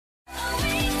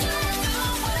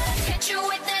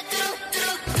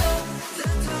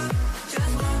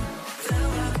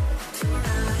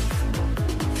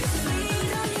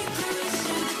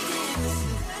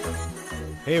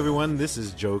Hey everyone, this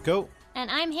is Joko. And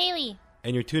I'm Haley.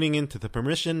 And you're tuning in to the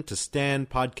Permission to Stand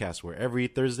podcast, where every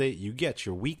Thursday you get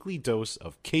your weekly dose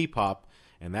of K-pop,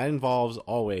 and that involves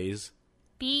always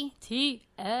BTS.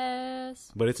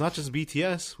 But it's not just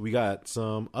BTS. We got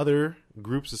some other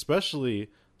groups, especially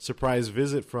surprise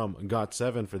visit from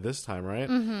GOT7 for this time, right?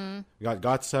 Mm-hmm. We got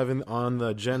GOT7 on the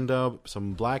agenda,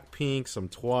 some Blackpink, some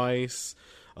Twice,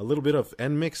 a little bit of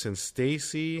NMIXX and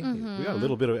Stacy. Mm-hmm. We got a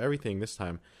little bit of everything this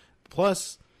time.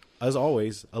 Plus, as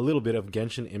always, a little bit of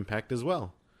Genshin Impact as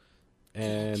well.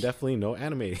 And definitely no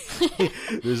anime.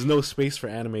 There's no space for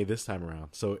anime this time around.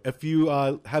 So if you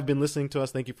have been listening to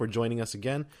us, thank you for joining us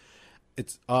again.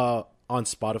 It's on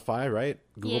Spotify, right?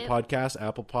 Google Podcasts,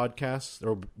 Apple Podcasts,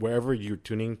 or wherever you're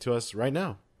tuning to us right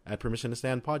now at Permission to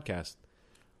Stand podcast.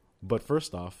 But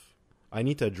first off, I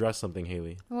need to address something,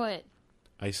 Haley. What?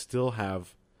 I still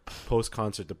have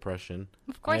post-concert depression.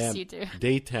 Of course you do.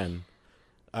 Day 10.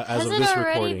 As Has of it this already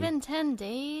recording, been 10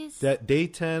 days? that day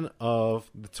 10 of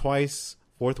the Twice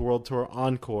Fourth World Tour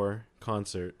Encore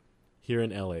concert here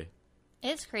in LA.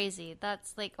 It's crazy.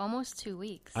 That's like almost 2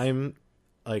 weeks. I'm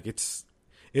like,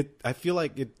 I feel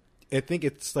like I think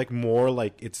it's like more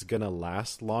like it's gonna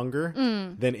last longer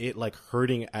than it like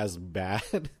hurting as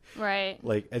bad. Right.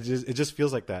 Like it just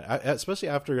feels like that. Especially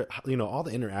after, all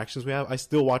the interactions we have. I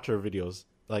still watch our videos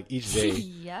like each day.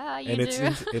 Yeah, you And do.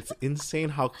 it's insane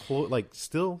how close, like,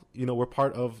 still, we're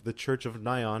part of the Church of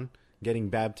Nyan getting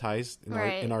baptized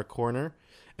in our corner.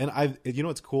 And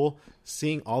it's cool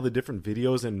seeing all the different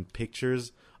videos and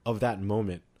pictures of that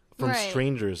moment from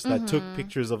strangers that took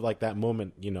pictures of like that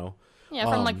moment, Yeah,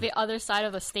 from like the other side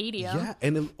of the stadium. Yeah,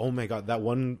 and then, oh my God, that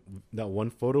one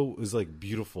photo is like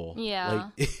beautiful. Yeah.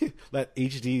 Like that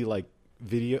HD like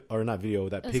video, or not video,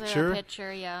 that It's picture. like a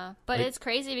picture, yeah. But Like, it's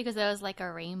crazy because it was like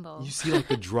a rainbow. you see like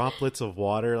the droplets of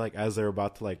water, like as they're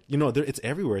about to it's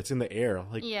everywhere. It's in the air,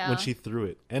 like when she threw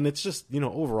it, and it's just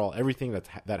overall everything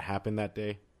that happened that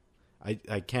day.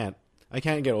 I can't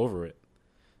get over it,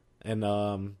 and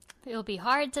It'll be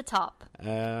hard to top.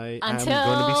 I'm Until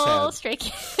going to be sad. Stray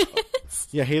Kids.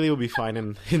 Yeah, Haley will be fine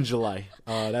in July.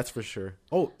 That's for sure.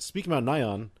 Oh, speaking about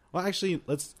Nyan, well, actually,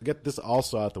 let's get this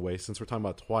also out the way since we're talking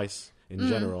about Twice in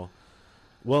general.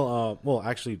 Well,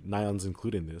 actually, Nyan's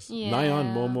included in this. Yeah.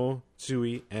 Nyan, Momo,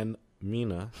 Tsui, and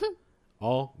Mina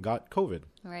all got COVID.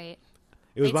 Right.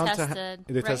 It was They bound tested.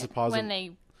 to. They tested positive, when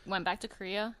they went back to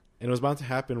Korea. and it was bound to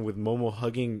happen with Momo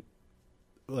hugging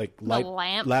like The light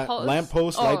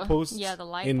lamppost. light posts. Yeah, the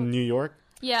light in post. New York.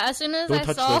 Yeah, as soon as Don't I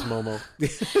touch saw those, Momo.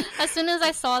 as soon as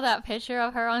I saw that picture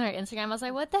of her on her Instagram, I was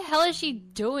like, "What the hell is she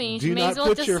doing? Do She may not as well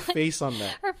put just your face on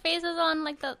that. her face is on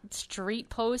like the street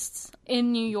posts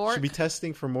in New York." Should be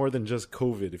testing for more than just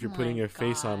COVID if you're putting my your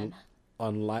face God.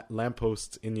 on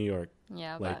lampposts in New York.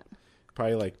 Yeah, Like but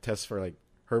probably like tests for like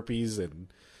herpes and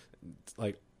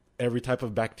like every type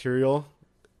of bacterial.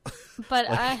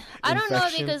 I don't know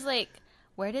infection. because like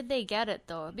where did they get it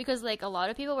though? Because like a lot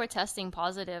of people were testing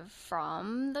positive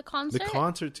from the concert. The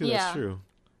concert too, Yeah. that's true.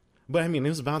 But I mean, it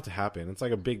was bound to happen. It's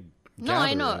like a big No,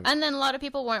 I know. gathering. And then a lot of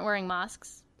people weren't wearing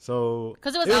masks. So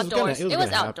 'Cause it was outdoors. It was gonna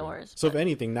happen. outdoors, So if but-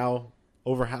 anything, now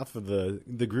over half of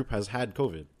the group has had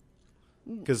COVID.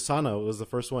 Because Sana was the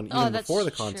first one even that's before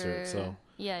the concert. true. So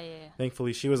Yeah.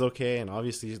 thankfully she was okay, and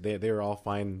obviously they were all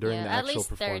fine during Yeah, the at actual least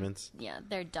performance.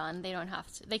 they're done. They don't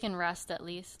have to. They can rest at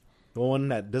least. The one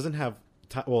that doesn't have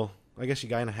time, well, I guess she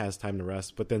kind of has time to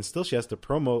rest, but then still she has to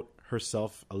promote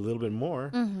herself a little bit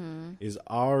more, is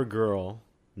our girl,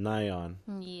 Nyan.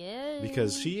 Yeah.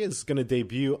 Because she is going to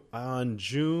debut on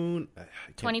June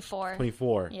 24.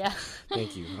 24. Yeah.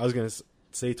 Thank you. I was going to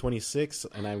say 26,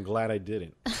 and I'm glad I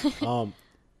didn't.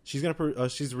 She's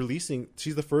she's releasing,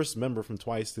 she's the first member from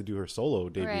Twice to do her solo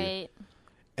debut. Right.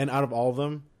 And out of all of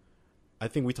them, I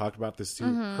think we talked about this too.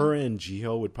 Her and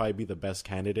Jiho would probably be the best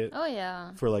candidate Oh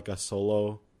yeah. for like a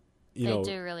solo. They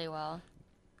do really well.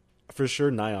 For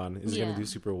sure, Nyan is going Yeah. to do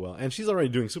super well, and she's already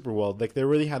doing super well. Like they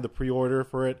already had the pre-order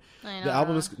for it. I know. The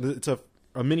album it's a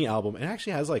mini album. It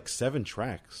actually has like 7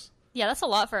 tracks. Yeah, that's a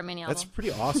lot for a mini album. That's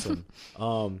pretty awesome.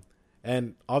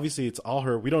 And obviously it's all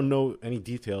her. We don't know any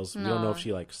details. We don't know No. if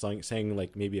she like sang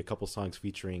like maybe a couple songs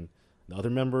featuring the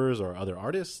other members or other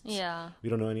artists. Yeah. We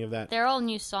don't know any of that. They're all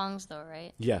new songs though,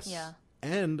 right? Yes. Yeah.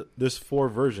 And there's 4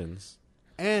 versions.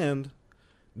 And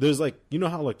there's like,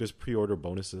 how like there's pre-order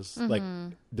bonuses. Like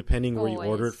depending where you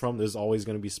order it Always. from, there's always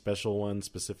going to be special ones,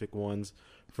 specific ones,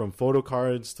 from photo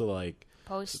cards to like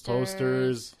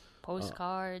posters,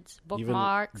 postcards, even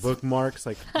bookmarks. bookmarks.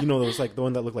 Like, there was like the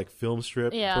one that looked like film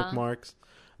strip Yeah. bookmarks.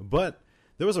 But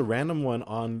there was a random one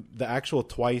on the actual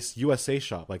Twice USA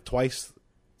shop, like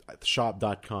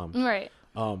twiceshop.com. Right.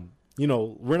 you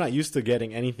know, we're not used to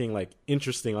getting anything like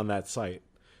interesting on that site.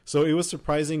 So it was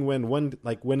surprising when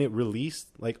it released,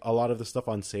 like a lot of the stuff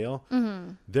on sale,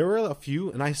 there were a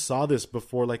few, and I saw this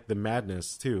before like the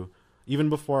madness too, even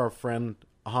before our friend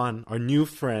Han, our new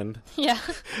friend, Yeah.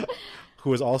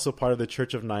 who was also part of the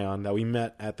Church of Nyan that we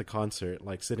met at the concert,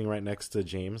 like sitting right next to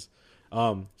James.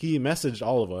 He messaged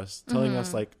all of us telling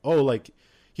us like, oh, like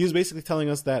he was basically telling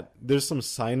us that there's some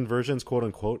signed versions, quote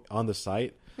unquote, on the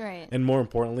site. Right. And more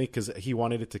importantly, because he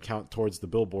wanted it to count towards the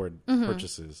billboard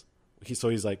purchases. So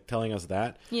he's like telling us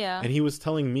that. Yeah. And he was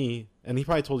telling me, and he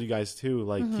probably told you guys too,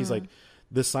 like he's like,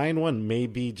 the signed one may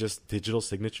be just digital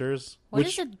signatures. What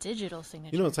is a digital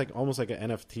signature? You know, it's like almost like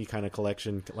an NFT kind of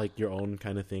collection, like your own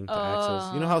kind of thing to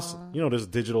access. You know how, you know, there's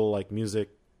digital like music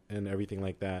and everything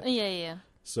like that. Yeah.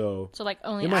 So like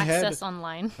only in my access head,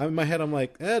 online. In my head, I'm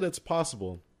like, that's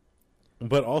possible.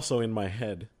 But also in my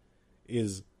head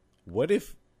is, what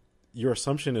if your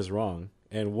assumption is wrong?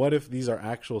 And what if these are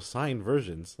actual signed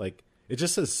versions? Like, it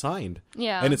just says signed.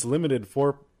 Yeah. And it's limited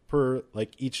per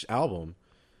like each album.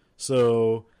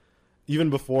 So even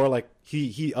before, like,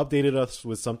 he updated us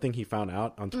with something he found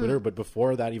out on Twitter, but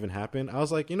before that even happened, I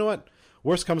was like, you know what?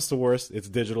 Worst comes to worst, it's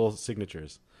digital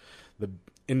signatures.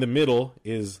 In the middle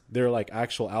is they're like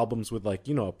actual albums with like,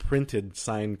 you know, a printed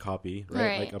signed copy,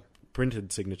 right? Like a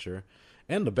printed signature.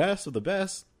 And the best of the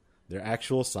best, they're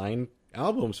actual signed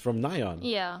albums from Nyan.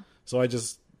 Yeah. So I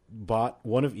just bought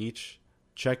one of each,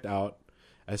 checked out.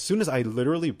 As soon as I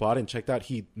literally bought and checked out,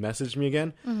 he messaged me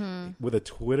again with a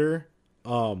Twitter,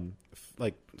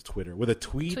 with a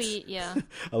tweet, yeah.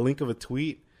 a link of a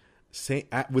tweet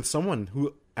with someone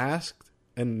who asked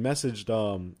and messaged,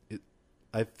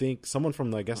 I think someone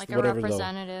from, I guess, like a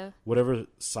representative, whatever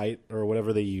site or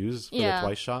whatever they use for the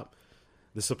Twice shop.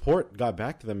 The support got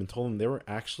back to them and told them they were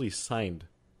actually signed,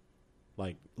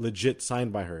 like legit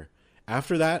signed by her.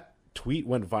 After that tweet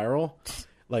went viral,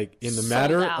 like in the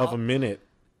matter of a minute,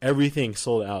 everything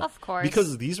sold out. Of course.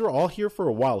 Because these were all here for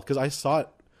a while. Because I saw it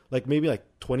like maybe like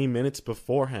 20 minutes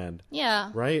beforehand.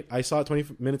 Yeah. Right? I saw it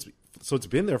 20 minutes. So it's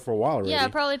been there for a while already. Yeah,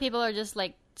 probably people are just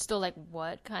like still like,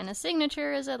 what kind of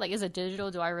signature is it? Like, is it digital?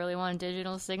 Do I really want a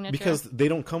digital signature? Because they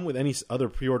don't come with any other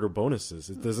pre-order bonuses.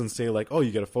 It doesn't say like, oh,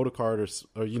 you get a photo card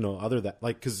or you know, other that.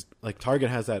 Like, because like Target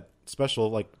has that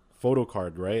special like photo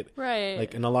card, right? Right.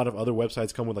 Like, and a lot of other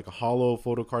websites come with like a hollow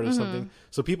photo card or something.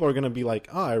 So people are going to be like,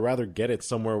 oh, I'd rather get it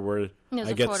somewhere where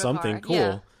I get something cool.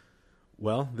 Yeah.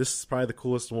 Well, this is probably the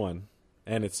coolest one.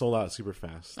 And it sold out super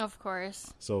fast. Of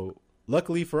course. So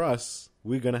luckily for us,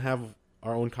 we're going to have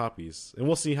our own copies. And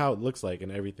we'll see how it looks like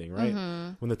and everything, right?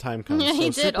 When the time comes. Yeah, he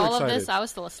did all excited. of this. I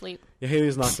was still asleep. Yeah,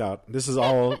 Haley's knocked out. This is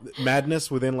all madness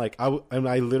within like,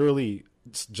 I literally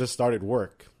just started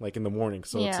work like in the morning,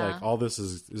 so it's like all this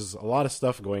is a lot of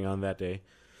stuff going on that day,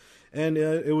 and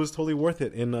it was totally worth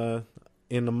it. In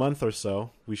a month or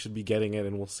so we should be getting it,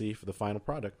 and we'll see for the final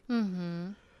product.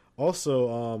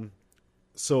 Also,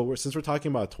 so since we're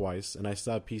talking about Twice and I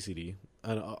still have PCD,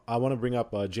 and I want to bring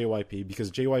up JYP,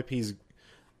 because JYP's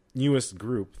newest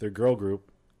group, their girl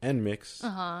group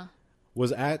NMIXX,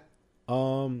 was at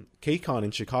KCON in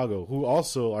Chicago, who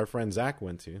also our friend Zach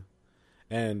went to.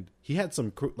 And he had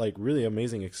some like really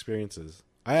amazing experiences.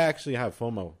 I actually have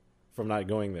FOMO from not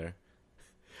going there.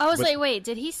 I was like, wait,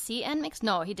 did he see NMIXX?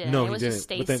 No, he didn't. No, it was he didn't. just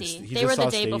Stacy. They were the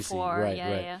day Stacey. before. Right,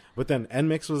 yeah, right. yeah. But then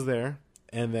NMIXX was there,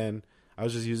 and then I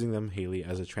was just using them, Haley,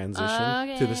 as a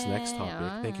transition to this next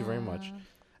topic. Thank you very much.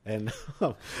 And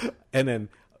and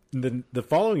then the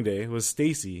following day was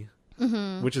Stacy.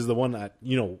 Which is the one that,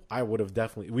 you know, I would have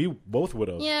definitely, we both would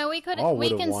have. Yeah, we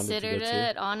considered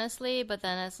it, honestly, but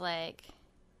then it's like.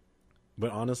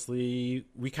 But honestly,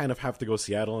 we kind of have to go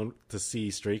Seattle to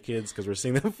see Stray Kids because we're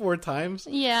seeing them 4 times.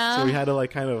 Yeah. So we had to like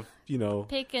kind of, you know.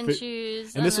 Pick and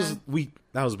choose. And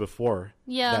that was before.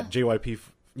 Yeah. That JYP,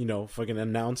 you know, fucking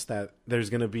announced that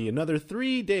there's going to be another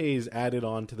 3 days added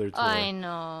on to their tour. I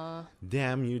know.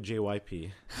 Damn you,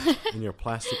 JYP. In your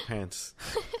plastic pants.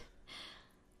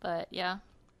 But yeah.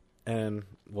 And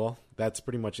well, that's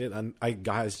pretty much it. And I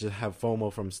guys just have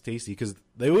FOMO from Stacy because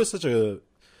it was such a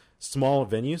small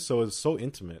venue, so it was so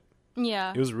intimate.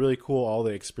 Yeah. It was really cool, all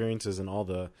the experiences and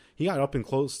he got up and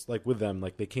close like with them,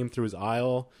 like they came through his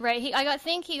aisle. Right. I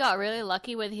think he got really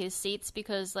lucky with his seats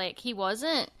because like he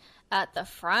wasn't at the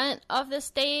front of the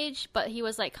stage, but he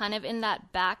was like kind of in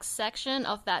that back section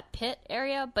of that pit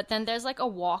area, but then there's like a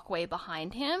walkway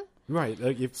behind him. Right.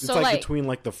 It's like between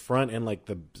like the front and like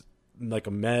a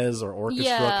mezz or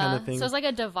orchestra kind of thing. So it's like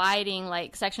a dividing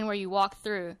like section where you walk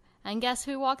through. And guess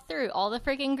who walked through? All the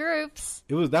freaking groups.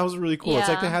 That was really cool. It's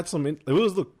like Yeah. they had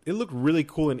it looked really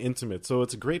cool and intimate. So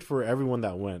it's great for everyone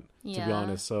that went, to be Yeah.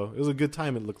 honest. So it was a good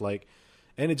time, it looked like.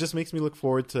 And it just makes me look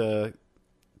forward to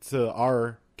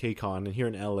our KCON here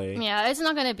in LA. Yeah, it's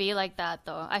not going to be like that,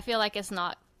 though. I feel like it's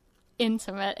not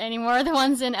intimate anymore, the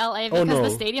ones in LA, because no. the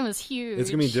stadium is huge. It's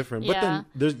gonna be different. But Yeah.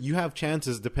 then you have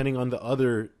chances depending on the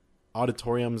other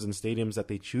auditoriums and stadiums that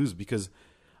they choose, because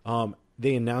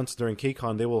they announced during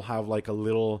KCON they will have like a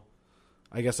little,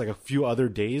 I guess, like a few other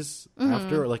days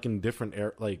after, like in different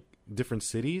different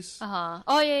cities. Uh-huh.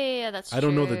 Oh, yeah, that's true. I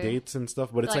don't know the dates and stuff,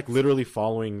 but it's like literally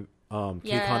following KCON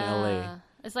LA.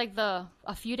 It's like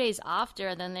a few days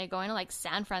after, then they're going to like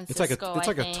San Francisco. It's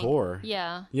like a tour.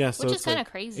 Yeah. Yeah, so which it's is kind of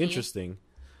like crazy. interesting.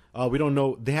 We don't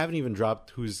know. They haven't even dropped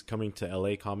who's coming to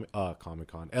LA Comic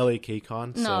Con, LA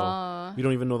KCON. So No. we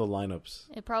don't even know the lineups.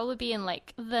 It'd probably be in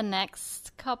like the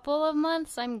next couple of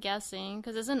months, I'm guessing,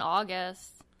 because it's in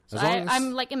August. So As long as-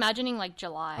 I'm like imagining like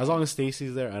July. As long as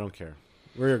Stacy's there, I don't care.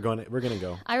 We're gonna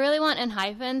go. I really want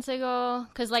Enhypen to go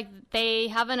because like they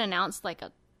haven't announced like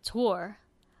a tour.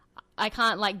 I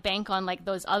can't like bank on like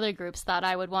those other groups that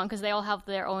I would want because they all have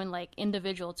their own like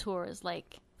individual tours.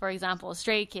 Like for example,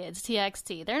 Stray Kids,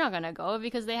 TXT. They're not gonna go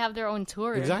because they have their own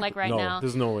tour like right no, now.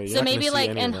 There's no way. You're So not gonna maybe see like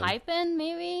any of them. Enhypen,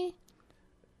 maybe.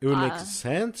 It would make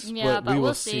sense. Yeah, but we will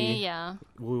we'll see. Yeah.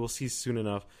 We will see soon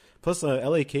enough. Plus,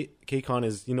 LA KCON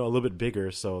is a little bit bigger,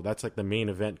 so that's like the main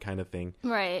event kind of thing.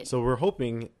 Right. So we're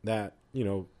hoping that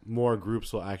more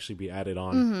groups will actually be added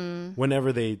on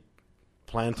whenever they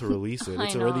plan to release it. I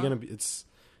It's already know. gonna be.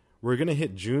 We're gonna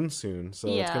hit June soon, so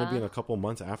it's gonna Yeah. be in a couple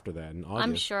months after that in August.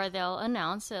 I'm sure they'll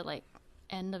announce it like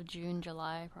end of June,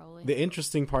 July, probably. The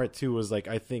interesting part too was like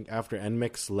I think after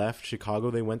NMIXX left Chicago,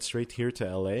 they went straight here to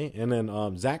LA, and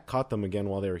then Zach caught them again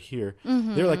while they were here.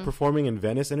 They were like performing in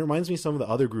Venice, and it reminds me of some of the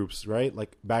other groups, right?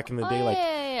 Like back in the day, like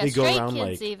yeah. they go Stray around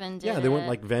Kids like even did they went it.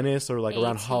 like Venice or like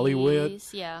around 80s, Hollywood,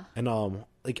 Yeah. and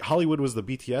like Hollywood was the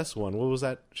BTS one. What was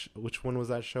that? Which one was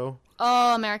that show?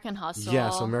 Oh, American Hustle. Yeah,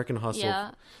 so American Hustle.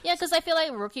 Yeah, because I feel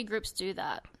like rookie groups do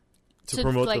that To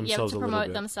promote like, themselves to a little promote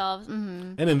bit. themselves.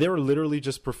 And then they were literally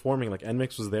just performing. Like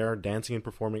NMIXX was there dancing and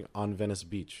performing on Venice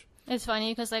Beach. It's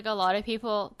funny because like a lot of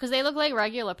people, because they look like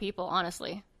regular people,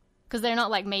 honestly, because they're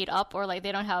not like made up or like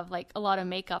they don't have like a lot of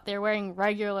makeup. They're wearing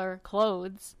regular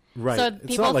clothes. Right. So it's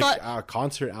people not like thought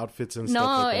concert outfits and stuff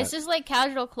no, like that. it's just like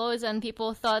casual clothes, and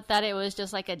people thought that it was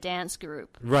just like a dance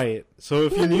group. Right. So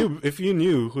if you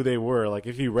knew who they were, like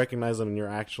if you recognize them and you're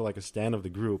actually like a stan of the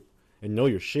group and know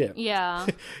your shit, Yeah.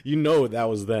 you know that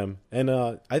was them. And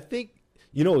I think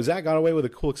Zach got away with a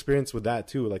cool experience with that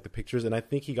too, like the pictures, and I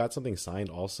think he got something signed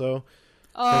also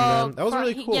from them. That was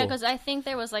really cool. Yeah, because I think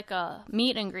there was like a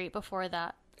meet and greet before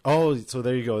that. Oh, so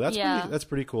there you go. Yeah. That's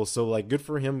pretty cool. So like good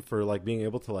for him for like being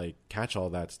able to like catch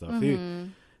all that stuff.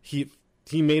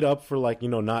 He made up for like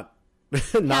not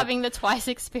Having the twice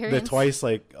experience. the twice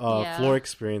like Yeah. floor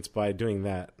experience by doing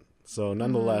that. So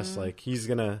nonetheless, like he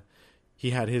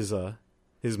had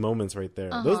his moments right there.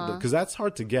 Because that's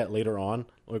hard to get later on.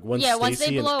 Like once once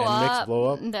Stacey they and blow NMIXX up, blow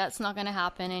up, that's not gonna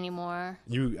happen anymore.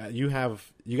 you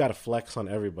got to flex on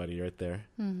everybody right there.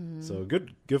 So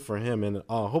good for him, and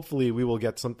hopefully we will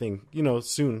get something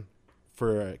soon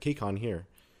for KCON here.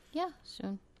 Yeah,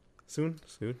 soon. Soon.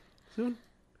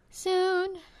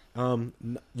 Soon.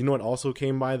 You know what also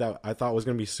came by that I thought was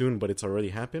gonna be soon, but it's already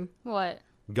happened. What?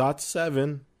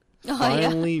 GOT7 Oh,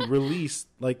 finally released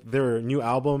like their new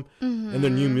album and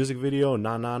their new music video,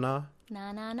 Na Na Na,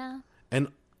 Na. and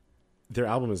their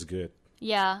album is good.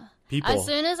 Yeah. People. As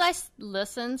soon as I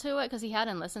listened to it, because he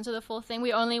hadn't listened to the full thing,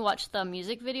 we only watched the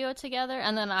music video together,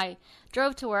 and then I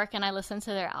drove to work and I listened to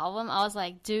their album. I was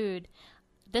like, dude,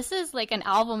 this is like an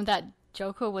album that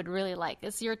Joko would really like.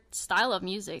 It's your style of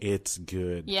music. It's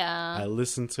good. Yeah. I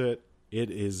listened to it. It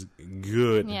is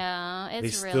good. Yeah,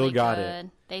 it's They really still got good. it.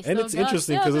 They And it's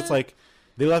interesting because it's like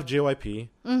they left JYP,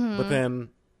 but then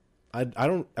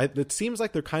it seems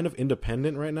like they're kind of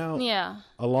independent right now. Yeah.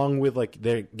 Along with like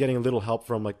they're getting a little help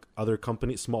from like other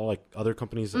companies, small like other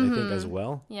companies, I think as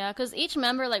well. Yeah, because each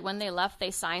member, like when they left,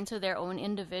 they signed to their own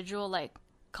individual like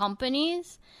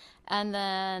companies, and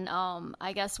then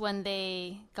I guess when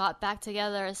they got back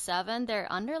together as seven, they're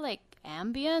under like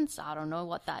Ambience. I don't know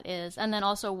what that is, and then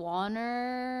also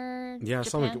Warner. Yeah,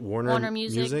 some like Japan? Warner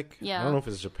Music. Yeah, I don't know if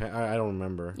it's Japan. I don't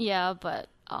remember. Yeah, but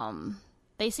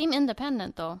they seem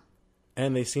independent though.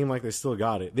 And they seem like they still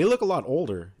got it. They look a lot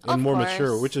older and Of more course,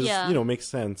 mature, which is yeah. makes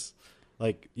sense.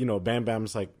 Like Bam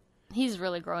Bam's like He's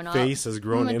really grown up. face has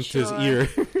grown into his Mature.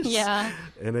 ear. Yeah.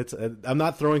 And it's I'm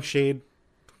not throwing shade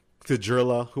to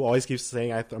Jirla, who always keeps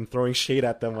saying I'm throwing shade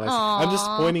at them. I'm just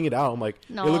pointing it out. I'm like,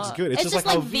 No, it looks good. It's just like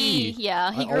how V.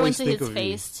 Yeah, he I grew always into think his of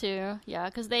face too. Yeah,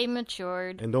 because they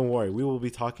matured. And don't worry, we will be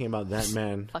talking about that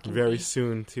man Fucking very V.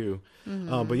 soon too.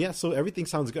 But yeah, so everything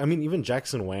sounds good. I mean, even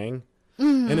Jackson Wang.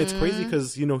 And it's crazy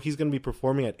because, you know, he's going to be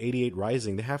performing at 88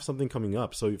 Rising. They have something coming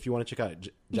up. So if you want to check out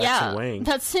Jackson Wang.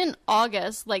 That's in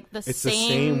August, like it's the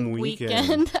same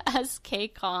weekend as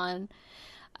KCON.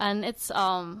 And it's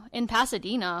in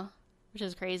Pasadena, which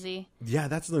is crazy. Yeah,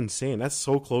 that's insane. That's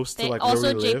so close to like also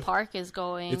where we Jay live. Park is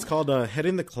going. It's called Head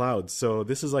in the Clouds. So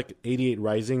this is like 88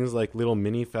 Rising's like little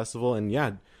mini festival. And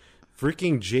yeah,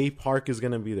 freaking Jay Park is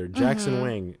going to be there. Jackson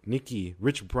Wang, Nikki,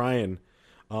 Rich Brian,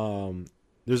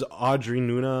 there's Audrey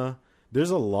Nuna.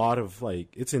 There's a lot of like,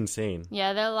 it's insane.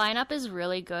 Yeah, their lineup is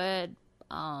really good.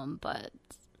 But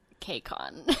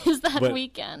KCON is that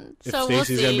weekend. If So Stacey's we'll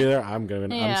see. gonna be there, I'm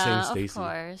saying of Stacey.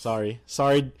 course.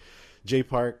 Sorry, Jay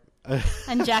Park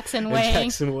And Jackson and Wang.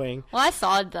 Jackson Wang. Well, I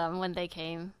saw them when they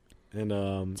came And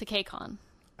to KCON.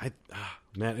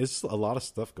 man, it's a lot of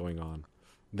stuff going on.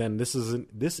 Then this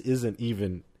isn't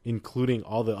even including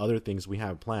all the other things we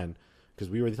have planned. Because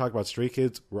we already talked about Stray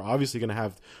Kids. We're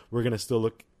gonna still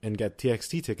look and get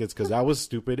TXT tickets because that was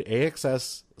stupid.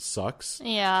 AXS sucks.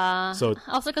 Yeah. So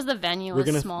also because the venue was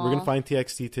small. We're gonna find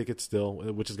TXT tickets still,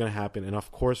 which is gonna happen, and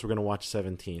of course we're gonna watch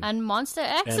 17. And Monster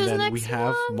X And is then next we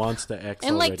have month? Monster X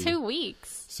in already. like 2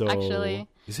 weeks. So actually,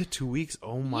 is it 2 weeks?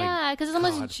 Oh my! yeah, because it's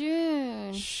God. almost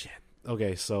June. Shit.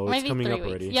 Okay, so Maybe it's coming 3 up weeks.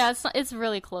 already. Yeah, it's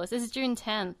really close. It's June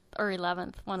 10th or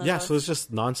 11th. One of Yeah, those. so it's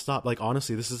just nonstop. Like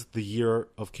honestly, this is the year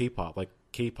of K-pop. Like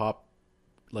K-pop,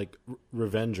 like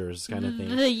Revengers kind of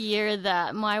thing. The year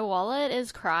that my wallet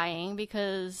is crying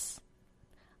because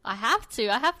I have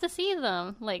to see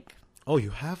them. Like Oh,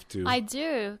 you have to. I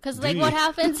do, because Do like you? what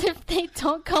happens if they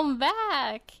don't come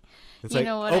back? It's You like,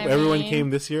 know what oh, I everyone mean? came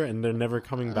this year and they're never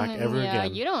coming back ever Yeah,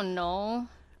 again. you don't know.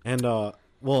 And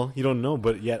well, you don't know,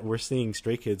 but yet we're seeing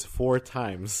Stray Kids 4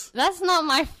 times. That's not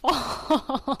my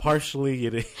fault. Partially,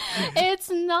 it is. It's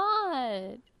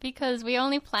not, because we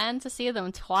only planned to see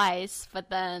them twice, but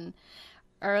then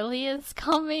Early is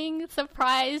Coming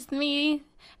surprised me,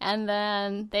 and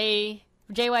then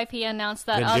JYP announced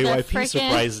that And other JYP freaking.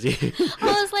 surprised you.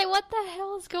 I was like, what the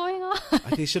hell is going on?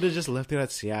 They should have just left it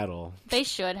at Seattle. They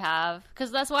should have,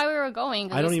 because that's why we were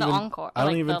going. I don't it's even. the encore. I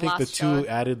don't like even think the last two show.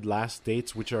 added last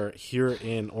dates, which are here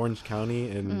in Orange County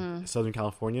in Southern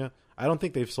California. I don't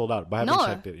think they've sold out, but I haven't No,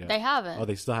 checked it yet. they haven't. Oh,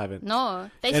 they still haven't. No,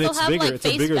 they And still it's have bigger. like It's a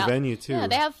face bigger value. venue, too. Yeah,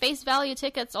 they have face value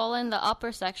tickets all in the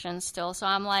upper section still. So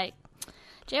I'm like,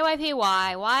 JYP,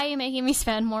 why? Why are you making me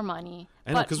spend more money?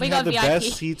 And But because we got had the VIP.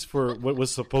 best seats for what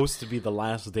was supposed to be the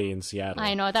last day in Seattle.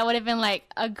 I know that would have been like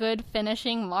a good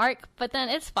finishing mark, but then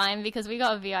it's fine because we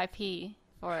got VIP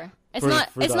for. It's For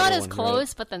not the as other one,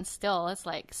 close, but then still it's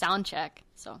like sound check.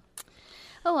 So,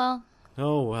 oh well.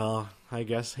 Oh well, I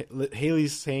guess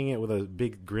Haley's saying it with a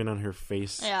big grin on her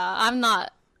face. Yeah, I'm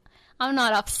not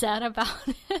upset about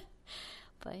it.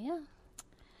 But yeah.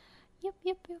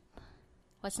 Yep.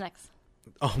 What's next?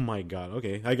 Oh my god.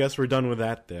 Okay. I guess we're done with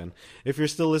that then. If you're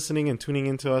still listening and tuning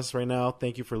into us right now,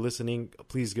 thank you for listening.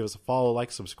 Please give us a follow,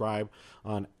 like, subscribe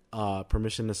on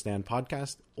Permission to Stand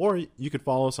podcast, or you could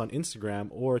follow us on Instagram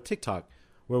or TikTok,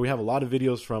 where we have a lot of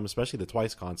videos from, especially the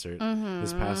Twice concert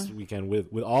this past weekend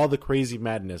with all the crazy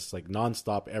madness, like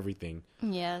nonstop everything.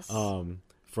 Yes.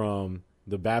 From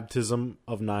the baptism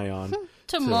of Nyan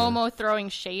to Momo throwing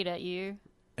shade at you.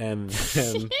 and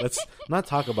let's not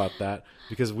talk about that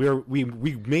because we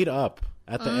made up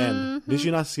at the end. Did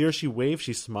you not see her? She waved,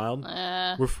 she smiled.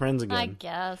 We're friends again. I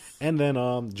guess. And then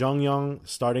Jonghyun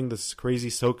starting this crazy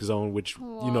soak zone, which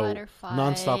Water fight.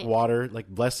 nonstop water, like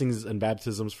blessings and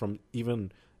baptisms from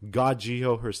even God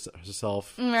Jiho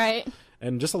herself, Right.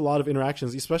 and just a lot of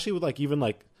interactions, especially with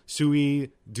even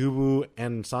Sui, Dubu,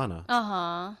 and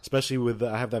Sana. Especially with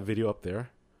I have that video up there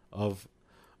of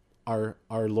our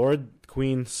Lord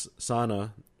Queen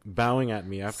Sana bowing at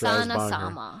me after I was Sana bowing her.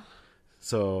 Sama.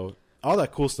 So all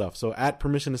that cool stuff. So at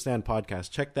Permission to Stand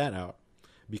podcast, check that out,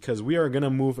 because we are gonna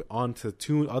move on to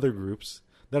 2 other groups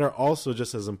that are also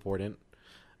just as important.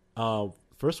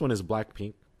 First one is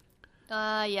Blackpink.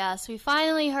 Yes, we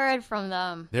finally heard from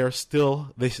them. They're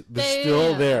still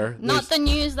still there. Not the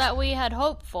news that we had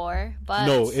hoped for, but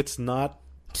No, it's not.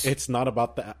 It's not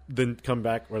about the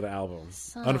comeback or the album,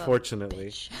 Son of a unfortunately,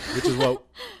 bitch. which is what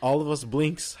all of us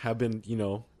Blinks have been.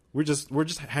 We're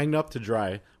just hanging up to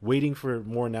dry, waiting for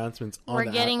more announcements on we're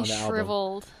the getting on the album.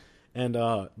 shriveled. And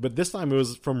but this time it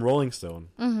was from Rolling Stone.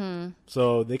 Mm-hmm.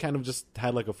 So they kind of just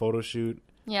had a photo shoot.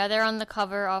 Yeah, they're on the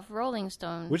cover of Rolling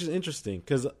Stone. Which is interesting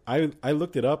because I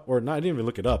looked it up, or not, I didn't even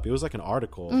look it up. It was like an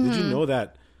article. Did you know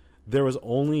that they're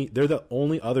the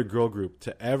only other girl group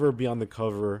to ever be on the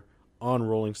cover on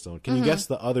Rolling Stone? Can you guess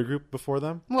the other group before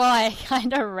them? Well, I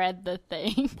kind of read the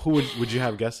thing. Who would you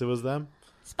have guessed it was them?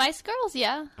 Spice Girls,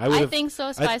 yeah. I think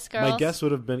so, Spice Girls. My guess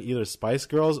would have been either Spice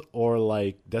Girls or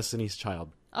like Destiny's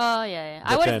Child. Oh, yeah.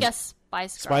 I would have guessed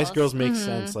Spice Girls. Spice Girls makes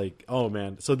sense. Like, oh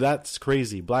man. So that's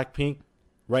crazy. Blackpink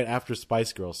right after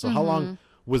Spice Girls. So how long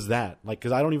was that? Like,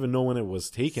 because I don't even know when it was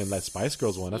taken, that Spice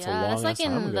Girls one. That's a long it's like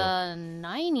time ago. in the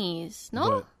 90s, no?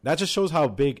 But that just shows how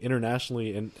big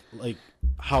internationally and like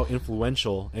how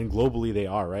influential and globally they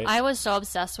are, right? I was so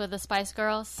obsessed with the Spice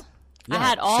Girls. Yeah, I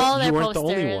had all their you weren't posters.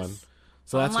 the only one.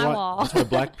 So on that's my why, wall. that's why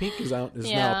Blackpink is now out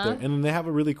there. And then they have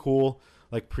a really cool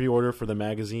like pre-order for the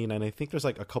magazine, and I think there's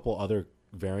like a couple other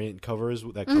variant covers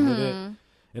that come with it.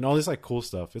 And all this like cool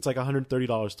stuff. It's like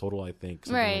 $130 total, I think.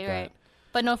 Right. That.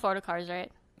 But no photo cards,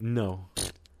 right? No.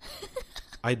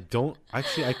 I don't.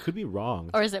 Actually, I could be wrong.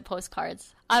 Or is it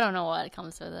postcards? I don't know what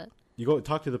comes with it. You go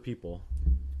talk to the people.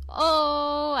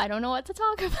 Oh, I don't know what to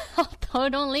talk about. Oh,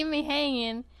 don't leave me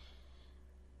hanging.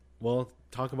 Well,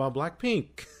 talk about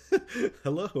Blackpink.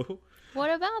 Hello.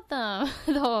 What about them,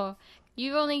 though?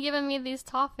 You've only given me these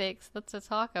topics to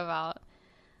talk about.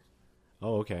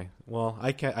 Oh, okay. Well,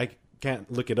 I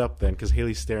can't look it up then because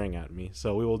Haley's staring at me.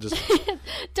 So we will just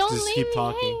keep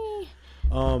talking.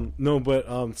 No,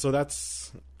 but so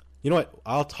that's, you know what?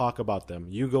 I'll talk about them.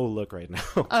 You go look right now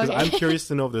because I'm curious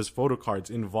to know if there's photo cards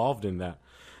involved in that,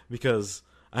 because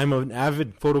I'm an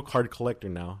avid photo card collector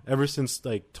now. Ever since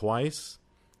like Twice,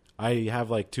 I have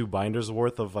like 2 binders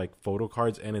worth of like photo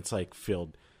cards, and it's like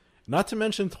filled. Not to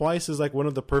mention Twice is like one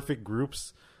of the perfect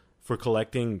groups for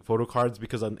collecting photo cards,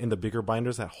 because in the bigger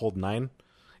binders that hold 9,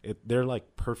 they're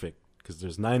like perfect because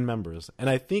there's 9 members. And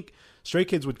I think Stray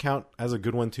Kids would count as a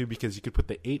good one too, because you could put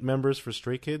the 8 members for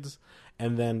Stray Kids,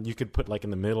 and then you could put like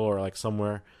in the middle or like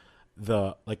somewhere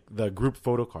the group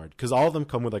photo card, because all of them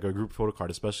come with like a group photo card,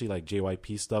 especially like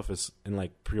JYP stuff is in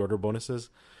like pre-order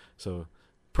bonuses. So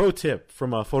pro tip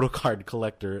from a photo card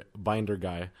collector binder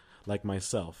guy like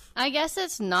myself. I guess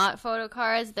it's not photo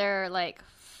cards. They're like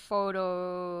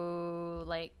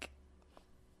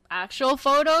actual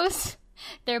photos.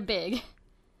 They're big.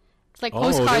 It's like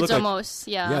postcards almost.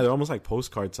 Yeah, they're almost like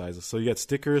postcard sizes. So you got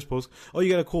stickers, you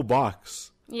got a cool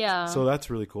box. Yeah. So that's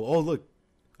really cool. Oh, look.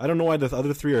 I don't know why the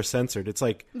other 3 are censored. It's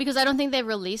like, because I don't think they've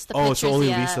released the pictures so only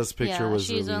yet. Lisa's picture was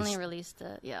she's released. only released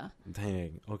it. Yeah.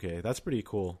 Dang. Okay, that's pretty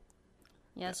cool.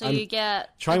 Yeah, so you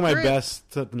get trying my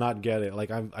best to not get it. Like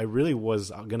I really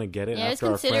was gonna get it. Yeah, I was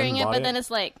considering it, but then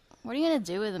it's like, what are you gonna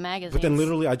do with the magazine? But then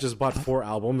literally, I just bought 4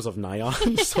 albums of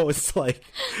Nayeon, so it's like,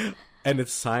 and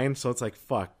it's signed, so it's like,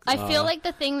 fuck. I feel like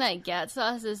the thing that gets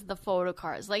us is the photo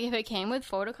cards. Like if it came with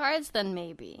photo cards, then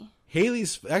maybe.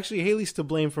 Haley's to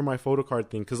blame for my photo card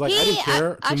thing, because like I didn't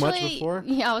care too much before.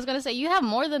 Yeah, I was gonna say you have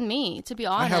more than me. To be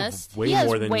honest, I have way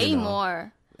more than you now.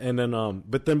 More. And then,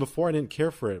 but then before I didn't care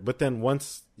for it. But then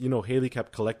once, Haley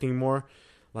kept collecting more,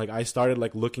 like I started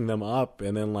like looking them up,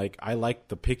 and then like I liked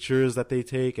the pictures that they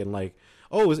take, and like,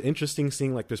 it was interesting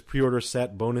seeing like there's pre-order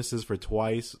set bonuses for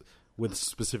Twice with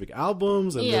specific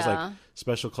albums, and there's like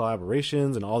special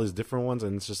collaborations and all these different ones,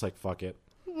 and it's just like, fuck it.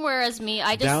 Whereas me,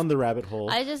 down the rabbit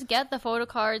hole. I just get the photo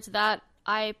cards that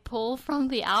I pull from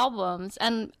the albums,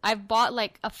 and I've bought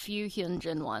like a few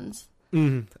Hyunjin ones.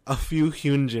 A few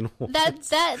Hyunjin ones.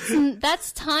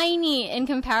 That's tiny in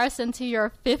comparison to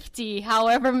your 50,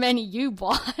 however many you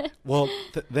bought. Well,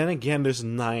 then again, there's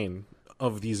 9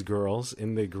 of these girls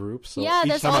in the group, so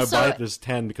each time I buy it, there's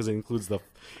 10 because it includes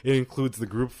the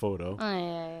group photo. Oh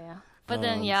yeah. But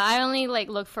then I only like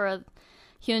look for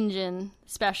Hyunjin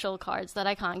special cards that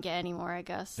I can't get anymore, I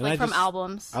guess, like from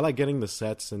albums. I like getting the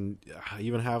sets, and I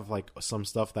even have like some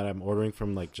stuff that I'm ordering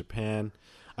from like Japan.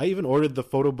 I even ordered the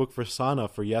photo book for Sana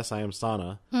for Yes, I Am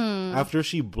Sana. After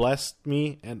she blessed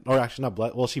me, or actually not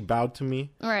blessed, well, she bowed to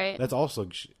me. Right. That's also,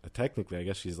 technically, I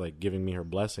guess she's like giving me her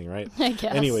blessing, right? I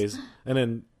guess. Anyways, and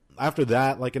then after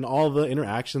that, like in all the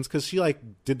interactions, because she like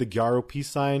did the Gyaro peace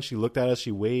sign, she looked at us,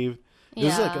 she waved. It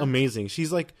was like amazing.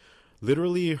 She's like,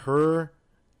 literally her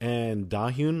and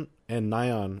Dahyun and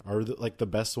Nayeon are like the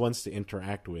best ones to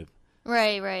interact with.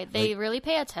 Right. They really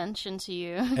pay attention to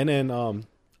you. And then,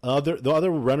 the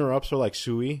other runner-ups are like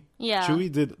Shui. Yeah. Shui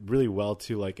did really well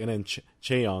too. Like, and then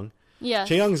Chaeyoung. Yeah.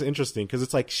 Chaeyoung is interesting because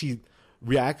it's like she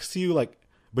reacts to you like,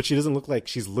 but she doesn't look like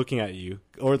she's looking at you,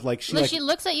 or like she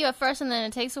looks at you at first, and then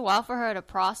it takes a while for her to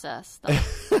process.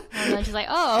 And then she's like,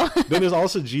 oh. Then there's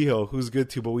also Jiho, who's good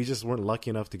too, but we just weren't lucky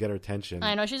enough to get her attention.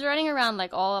 I know, she's running around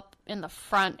like all up in the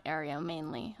front area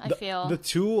mainly, I feel. The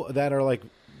two that are like,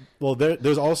 well,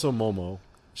 there's also Momo.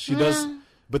 She does,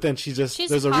 but then she's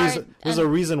there's a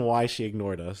reason why she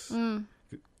ignored us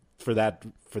for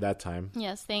that time.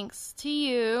 Yes, thanks to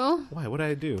you. Why? What did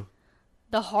I do?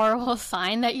 The horrible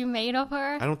sign that you made of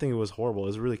her. I don't think it was horrible. It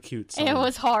was really cute. It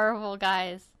was horrible,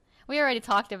 guys. We already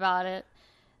talked about it.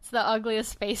 It's the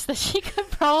ugliest face that she could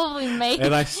probably make.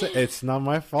 And I said it's not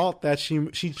my fault that she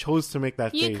chose to make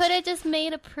that face. You could have just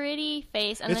made a pretty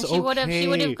face, and it's then she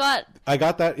would have got. I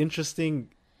got that interesting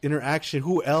interaction.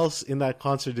 Who else in that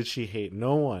concert did she hate?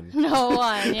 No one. No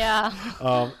one. Yeah.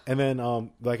 And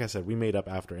then, like I said, we made up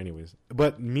after, anyways.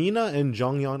 But Mina and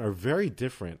Jonghyun are very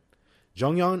different.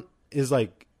 Jonghyun is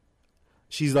like,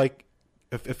 she's like,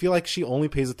 I feel like she only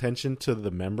pays attention to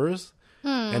the members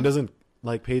and doesn't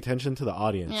like pay attention to the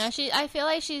audience. Yeah, I feel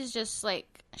like she's just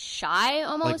like shy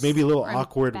almost, like maybe a little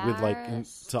awkward with like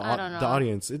the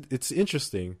audience. It's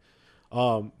interesting,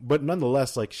 but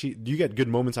nonetheless, like you get good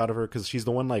moments out of her because she's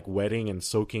the one like wetting and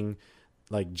soaking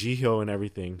like Jiho and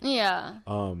everything. Yeah.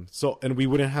 So and we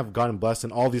wouldn't have gotten blessed,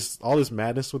 and all this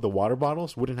madness with the water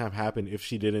bottles wouldn't have happened if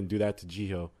she didn't do that to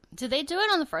Jiho. Did they do it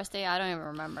on the first day? I don't even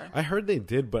remember. I heard they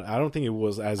did, but I don't think it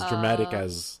was as dramatic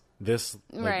as this.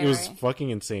 Like, it was fucking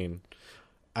insane.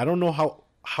 I don't know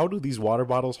how do these water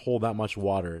bottles hold that much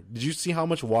water? Did you see how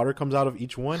much water comes out of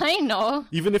each one? I know.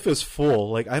 Even if it's full,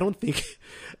 like I don't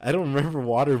remember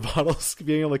water bottles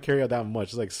being able to carry out that much.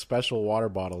 It's like special water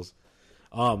bottles.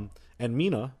 And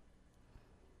Mina,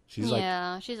 she's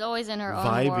she's always in her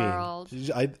vibing. own world.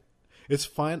 It's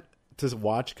fun to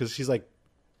watch because she's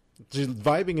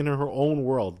vibing in her own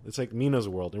world. It's like Mina's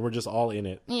world, and we're just all in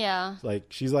it. Yeah. Like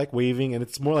she's like waving, and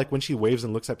it's more like when she waves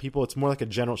and looks at people, it's more like a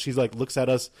general. She's like looks at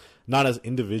us not as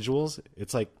individuals.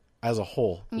 It's like as a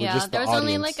whole. Yeah. There's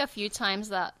only like a few times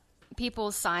that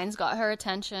people's signs got her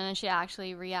attention, and she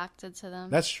actually reacted to them.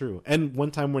 That's true. And one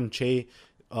time when Che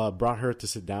brought her to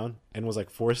sit down and was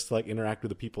like forced to like interact with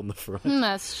the people in the front.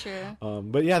 That's true.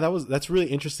 But yeah, that's really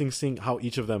interesting seeing how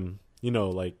each of them,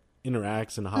 like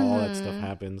interacts and how all that stuff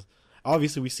happens.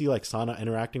 Obviously, we see like Sana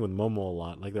interacting with Momo a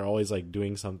lot. Like they're always like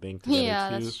doing something together. Yeah,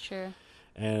 that's true.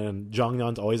 And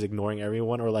Jonghyun's always ignoring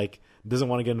everyone or like doesn't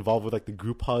want to get involved with like the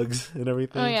group hugs and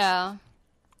everything. Oh yeah.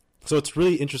 So it's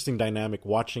really interesting dynamic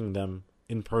watching them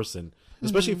in person,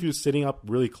 especially if you're sitting up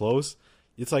really close.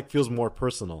 It's like feels more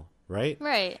personal, right?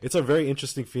 Right. It's a very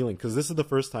interesting feeling because this is the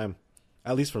first time,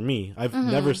 at least for me, I've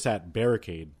never sat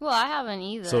barricade. Well, I haven't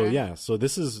either. So yeah,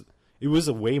 it was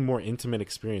a way more intimate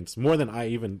experience, more than I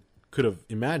even could have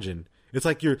imagined. It's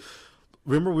like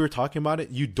remember we were talking about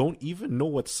it? You don't even know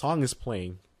what song is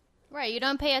playing. Right, you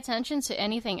don't pay attention to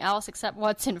anything else except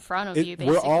what's in front of you,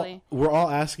 basically. We're all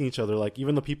asking each other, like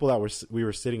even the people that we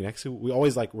were sitting next to, we're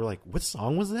like, what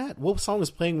song was that? What song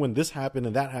was playing when this happened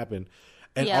and that happened?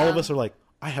 And all of us are like,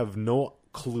 I have no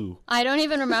clue. I don't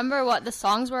even remember what the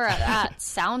songs were at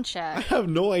soundcheck. I have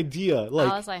no idea.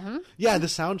 Like, I was like, Yeah, the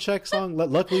soundcheck song.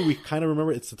 Luckily, we kind of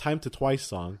remember it's the Time to Twice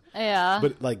song. Yeah.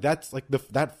 But like that's like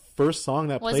that first song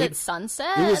that was played. it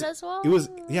Sunset as well? It was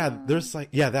there's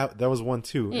like that was one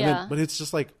too. Yeah. But it's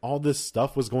just like all this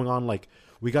stuff was going on. Like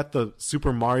we got the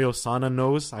Super Mario Sana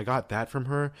nose. I got that from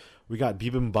her. We got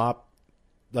Bibimbap,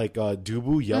 like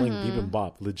Dubu yelling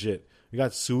Bibimbap, legit. We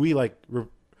got Sui like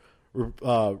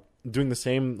doing the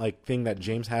same like thing that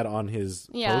James had on his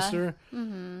poster.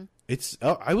 It's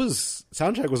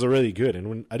soundtrack was really good,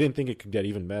 and I didn't think it could get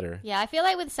even better. Yeah, I feel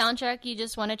like with soundtrack, you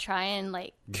just want to try and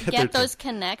like get those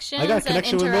connections. I got a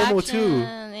connection with Momo too.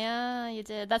 Yeah, you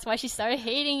did. That's why she started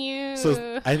hating you.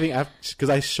 So I think because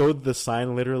I showed the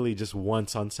sign literally just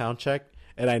once on soundcheck,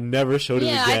 and I never showed it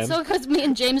again. Yeah, I saw because me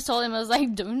and James told him, I was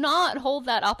like, do not hold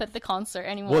that up at the concert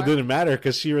anymore. Well, it didn't matter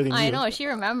because she already knew. I know, she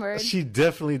remembered. She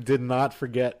definitely did not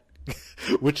forget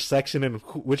which section and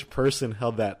which person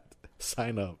held that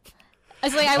sign up. I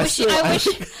was like,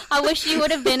 I wish you would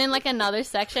have been in like another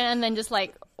section and then just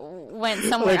like went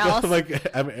somewhere else.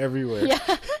 I'm everywhere.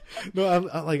 Yeah. No,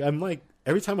 I'm like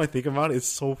every time I think about it, it's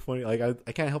so funny. Like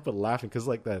I can't help but laughing because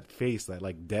like that face, that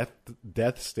like death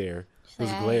stare,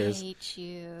 those glares. I hate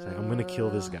you. It's like, I'm gonna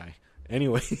kill this guy.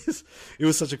 Anyways, it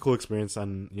was such a cool experience.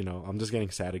 And I'm just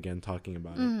getting sad again talking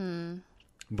about it.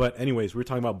 But anyways, we were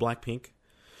talking about Blackpink.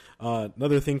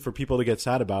 Another thing for people to get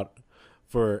sad about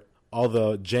for all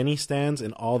the Jennie stands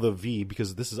and all the V,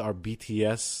 because this is our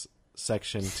BTS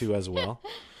section too as well.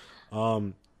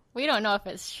 We don't know if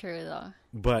it's true though.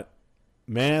 But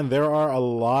man, there are a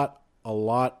lot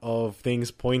of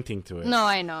things pointing to it. No,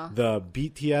 I know. The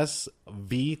BTS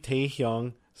V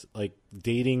Taehyung like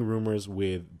dating rumors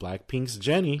with Blackpink's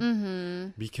Jennie,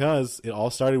 because it all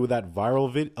started with that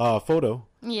viral photo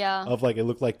Yeah. of like it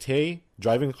looked like Tae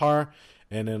driving a car,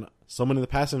 and then someone in the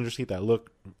passenger seat that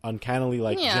looked uncannily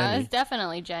like Yeah, Jennie. it's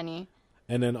definitely Jennie.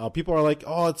 And then people are like,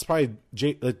 "Oh, it's probably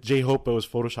J-Hope. It was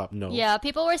Photoshop." No. Yeah,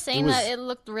 people were saying It was- that it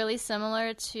looked really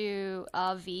similar to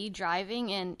V driving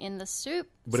in the Soup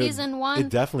But season 1. It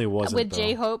definitely wasn't with though.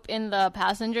 J-Hope in the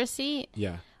passenger seat.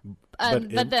 Yeah.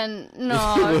 But then, it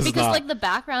no, was because not. like the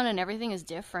background and everything is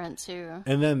different too.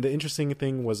 And then the interesting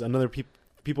thing was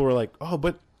people were like, "Oh,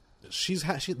 but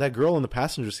that girl in the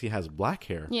passenger seat has black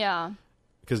hair Yeah.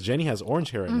 because Jennie has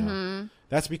orange hair right now."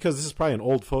 That's because this is probably an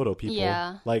old photo, people.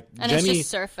 Yeah. Like And Jennie, it's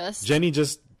just surfaced. Jennie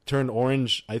just turned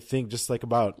orange, I think, just like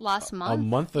about Last a month?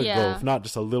 month ago, Yeah. if not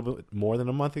just a little bit more than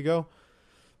a month ago.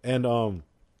 And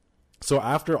so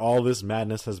after all this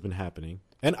madness has been happening,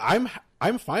 and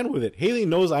I'm fine with it. Haley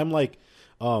knows I'm like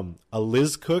a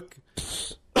Liz Cook,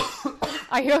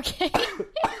 Are you okay?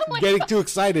 getting too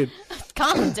excited.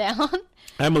 Calm down.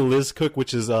 I'm a Liz Cook,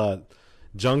 which is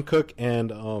Jungkook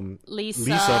and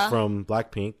Lisa. from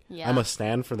Blackpink. Yeah. I'm a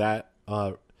stan for that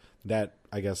that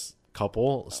I guess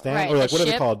couple stan, Right, or like the what are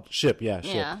they ship? called? Ship, yeah,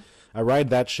 ship. Yeah. I ride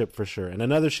that ship for sure. And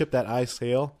another ship that I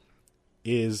sail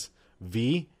is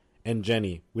V and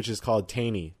Jennie, which is called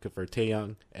Tae for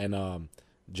Taeyang and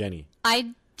Jennie.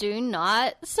 I do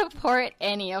not support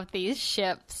any of these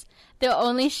ships. The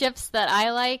only ships that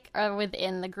I like are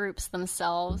within the groups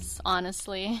themselves,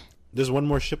 honestly. There's one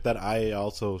more ship that I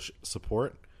also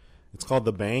support. It's called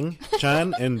the Bang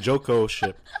Chan and Joko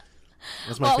ship.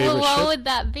 That's my favorite What ship. would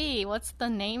that be? What's the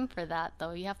name for that,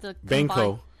 though? You have to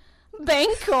Bangko.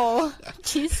 Banko.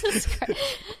 Jesus Christ.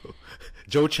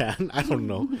 Joe Chan. I don't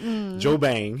know. Joe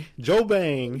Bang. Joe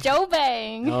Bang. Joe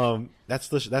Bang.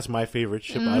 That's my favorite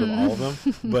ship out of all of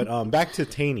them. But back to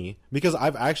Tae, because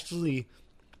I've actually,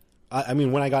 I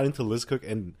mean, when I got into Liz Cook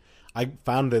and I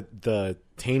found that the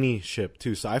Tae ship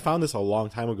too. So I found this a long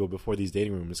time ago before these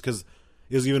dating rumors, because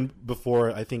it was even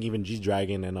before I think even G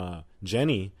Dragon and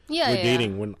Jennie were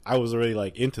dating, when I was already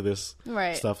like into this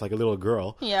Right. stuff like a little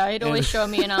girl. Yeah, he'd always show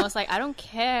me, and I was like, I don't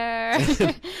care.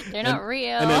 They're not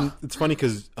real. And then it's funny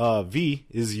because V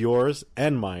is yours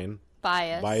and mine.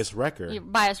 Bias Wrecker.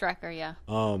 Bias Wrecker, yeah.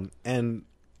 And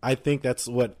I think that's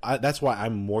that's why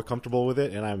I'm more comfortable with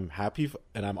it, and I'm happy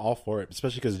and I'm all for it,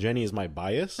 especially because Jennie is my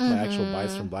bias, my actual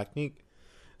bias from Blackpink.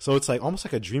 So it's like almost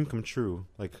like a dream come true.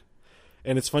 Like,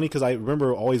 and it's funny because I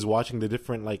remember always watching the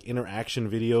different like interaction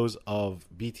videos of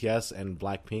BTS and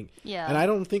Blackpink. Yeah. And I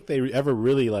don't think they ever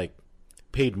really like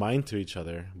paid mind to each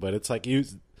other, but it's like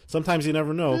sometimes you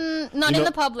never know. Not You in know-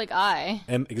 the public eye.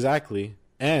 And exactly.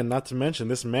 And not to mention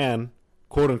this man,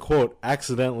 quote unquote,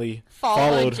 accidentally Followed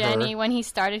followed Jennie her. when he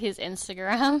started his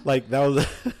Instagram. Like that was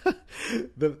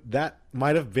that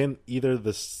might have been either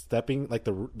the stepping, like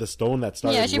the stone that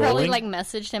started Yeah, she rolling. probably like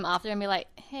messaged him after and be like,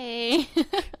 "Hey."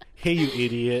 Hey, you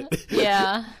idiot.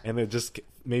 Yeah. And it just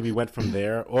maybe went from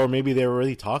there, or maybe they were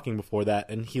already talking before that,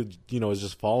 and he, was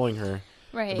just following her.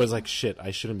 Right. But it's like, shit, I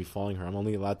shouldn't be following her. I'm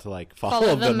only allowed to like follow,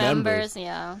 Follow the the members.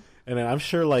 yeah. And then I'm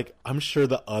sure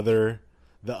the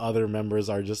other members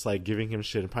are just like giving him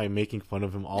shit and probably making fun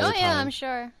of him all Oh the time. yeah, I'm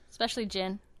sure. Especially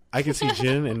Jin. I can see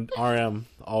Jin and RM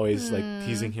always like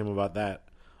teasing him about that.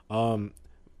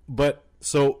 But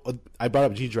so I brought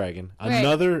up G Dragon. Right.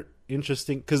 Another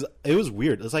interesting, because it was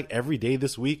weird. It's like every day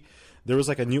this week there was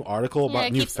like a new article Yeah, about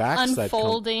it new keeps facts that come.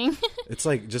 unfolding. It's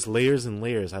like just layers and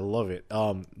layers. I love it.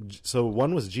 So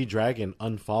one was G Dragon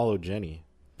unfollowed Jennie.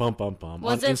 On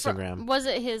Instagram. Was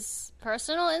it his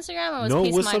personal Instagram or was No,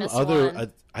 Peace it was some Minus other.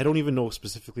 One? I don't even know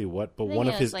specifically what, but think one it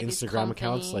of was, his like, his Instagram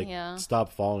accounts company, like yeah.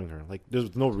 stopped following her. Like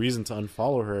there's no reason to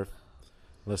unfollow her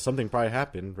unless something probably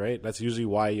happened, right? That's usually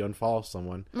why you unfollow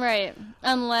someone. Right.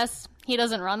 Unless he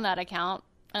doesn't run that account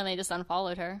and they just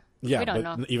unfollowed her. Yeah, We don't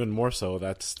but know. even more so,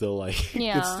 that's still like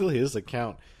Yeah. it's still his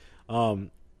account. And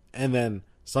then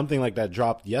something like that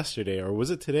dropped yesterday, or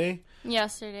was it today?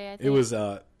 Yesterday, I think. It was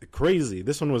crazy.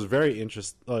 This one was very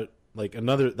interesting. Like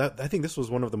another, I think this was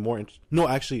one of the more. No,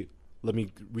 actually, let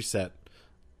me reset.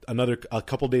 A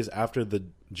couple days after the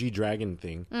G Dragon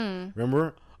thing,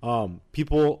 remember?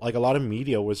 People, like a lot of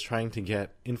media was trying to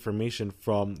get information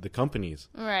from the companies,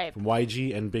 Right. from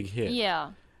YG and Big Hit.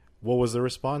 Yeah. What was the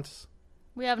response?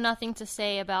 We have nothing to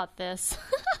say about this.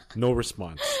 No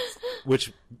response,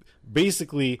 which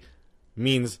basically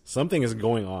means something is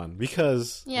going on,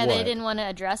 because Yeah, what? they didn't want to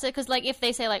address it because, like, if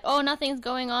they say like, "Oh, nothing's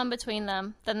going on between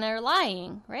them," then they're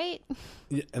lying, right?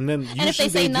 Yeah, and then usually And if they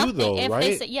say do nothing, though, if right?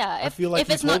 they say, yeah, I feel like if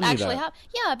you it's not told me actually that.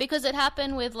 yeah, because it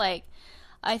happened with like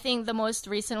I think the most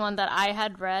recent one that I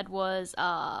had read was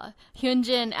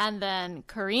Hyunjin and then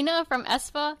Karina from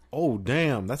aespa. Oh,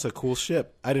 damn. That's a cool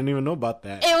ship. I didn't even know about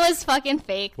that. It was fucking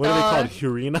fake, What though. are they called?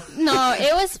 Hurina? No,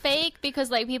 it was fake because,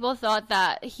 like, people thought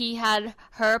that he had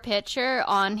her picture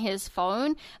on his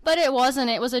phone, but it wasn't.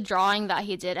 It was a drawing that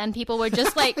he did, and people were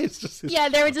just like, It's just his- yeah,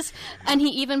 they were just, and he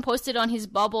even posted on his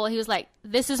bubble, he was like,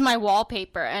 this is my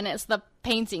wallpaper, and it's the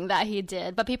painting that he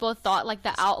did, but people thought, like,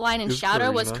 the outline and It's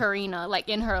shadow was Karina. Karina, like,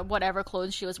 in her whatever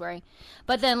clothes she was wearing.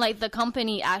 But then, like, the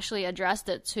company actually addressed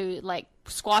it to, like,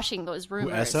 squashing those Who,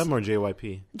 rumors. SM or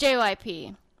JYP?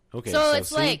 JYP. Okay. So it's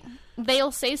see? like,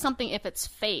 they'll say something if it's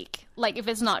fake, like, if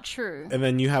it's not true. And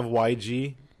then you have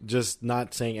YG just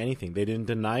not saying anything. They didn't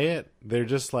deny it. They're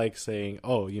just like saying,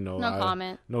 oh, No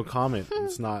comment. No comment.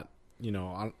 It's not,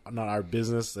 not our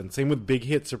business. And same with Big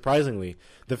Hit, surprisingly.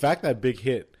 The fact that Big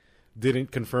Hit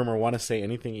didn't confirm or want to say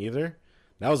anything either,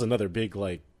 that was another big,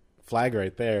 like, flag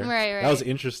right there. Right. That was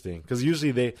interesting. Because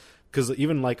usually because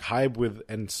even like Hybe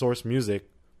and Source Music,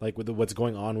 like with what's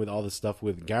going on with all this stuff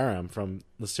with Garam from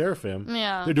the Seraphim,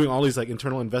 Yeah. they're doing all these like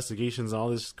internal investigations and all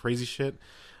this crazy shit.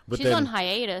 But She's then, on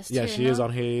hiatus, yeah, too, she is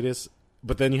on hiatus.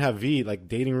 But then you have V, like,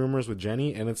 dating rumors with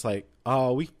Jenny, and it's like,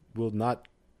 oh, we will not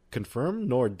confirm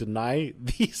nor deny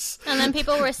these. And then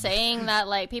people were saying that,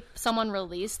 like, someone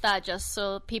released that just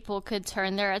so people could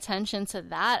turn their attention to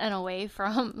that and away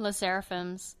from the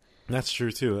Seraphims. That's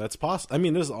true too. That's possible. I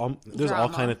mean, there's all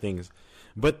Drama. kind of things.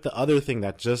 But the other thing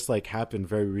that just like happened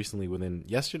very recently, within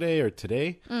yesterday or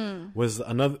today, was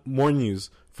another more news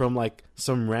from like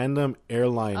some random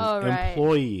airline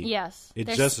employee. Yes, it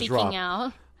they're just speaking dropped.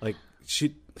 out Like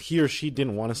he or she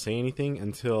didn't want to say anything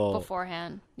until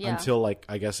beforehand. Yeah, until like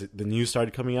I guess the news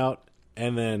started coming out,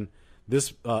 and then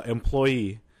this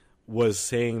employee was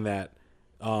saying that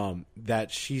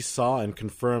that she saw and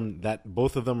confirmed that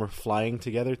both of them were flying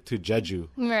together to Jeju.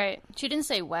 right. She didn't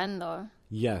say when though.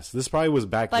 Yes, this probably was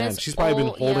back But then. it's She's probably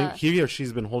old, been holding yeah. he or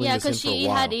she's been holding Yeah, this in because for a she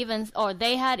while. had even, or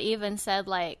they had even said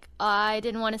like, I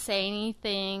didn't want to say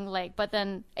anything, like, but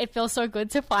then it feels so good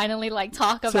to finally like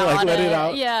talk about like, let it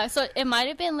out. Yeah, so it might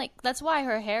have been like that's why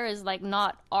her hair is like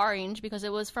not orange because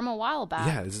it was from a while back.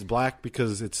 Yeah, this is black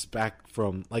because it's back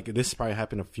from like this probably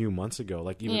happened a few months ago,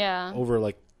 like even Yeah. over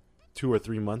like 2 or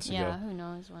 3 months Yeah, ago. who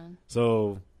knows when?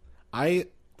 So I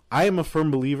am a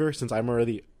firm believer since I'm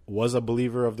already was a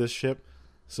believer of this ship.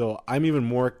 So I'm even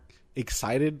more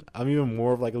excited. I'm even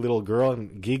more of like a little girl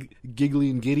and giggly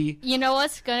and giddy. You know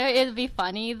what's gonna? It'd be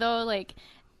funny though, like.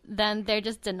 Then they're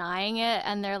just denying it,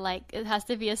 and they're like, it has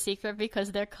to be a secret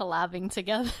because they're collabing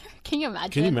together. Can you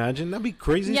imagine? Can you imagine? That'd be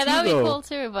crazy. Yeah, too, that would be though. cool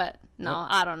too, but no,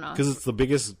 I don't know. Because it's the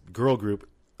biggest girl group,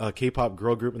 K-pop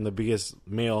girl group, and the biggest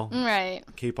male Right.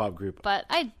 K-pop group. But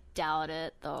I doubt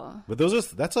it, though. But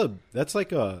that's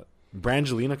like a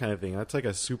Brangelina kind of thing. That's like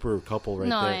a super couple right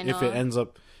No, there. I If know. it ends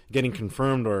up getting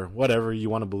confirmed or whatever you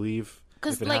want to believe.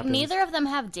 Because, if it like, happens. neither of them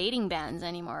have dating bans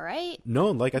anymore, right?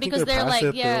 No, like I think Because they're they're past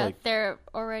like, it. yeah, They're they're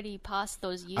already past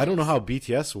those years. I don't know how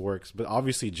BTS works, but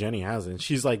obviously Jenny hasn't.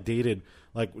 She's like dated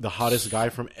like the hottest guy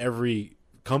from every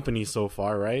company so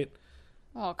far, right?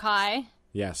 Well, Kai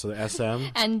Yeah, so the SM,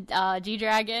 and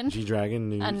G-Dragon. G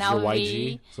Dragon, And your now YG.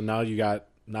 V. So now you got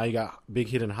Big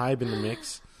Hit and Hybe in the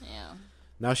mix. Yeah.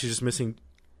 Now she's just missing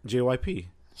JYP.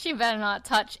 She better not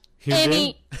touch Hyunjin?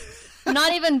 any...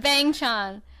 not even Bang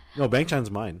Chan. No, Bang Chan's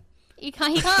mine. He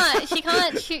can't, she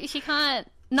can't,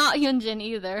 not Hyunjin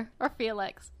either, or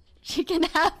Felix. She can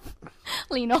have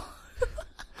Lino.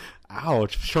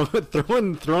 Ouch!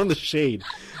 Throwing the shade.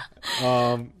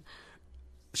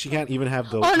 She can't even have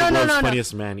the Oh, no, the no, world's no, no.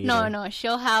 funniest man either. No,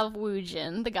 she'll have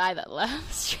Woojin, the guy that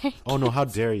left straight. Oh no! How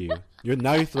dare you? You're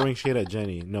throwing shade at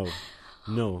Jenny. No.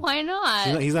 Why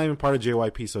not? He's not even part of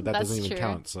JYP, so that That's doesn't even true.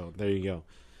 count. So there you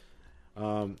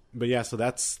go. But yeah, so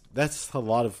that's a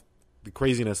lot of the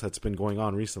craziness that's been going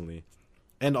on recently,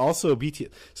 and also BTS.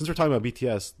 Since we're talking about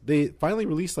BTS, they finally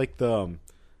released like the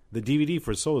DVD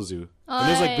for Sozu, and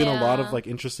there's like been a lot of yeah. like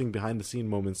interesting behind the scene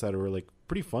moments that were like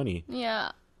pretty funny.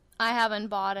 Yeah, I haven't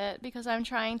bought it because I'm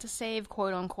trying to save,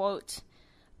 quote unquote.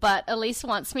 But Elise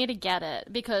wants me to get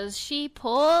it because she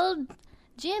pulled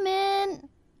Jimin.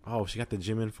 Oh, she got the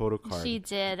Jimin photo card She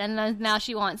did, and then now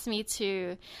she wants me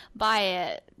to buy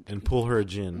it and pull her a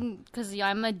Jin. because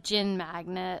I'm a Jin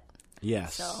magnet.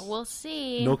 Yes. So we'll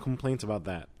see. No complaints about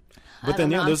that. But I then don't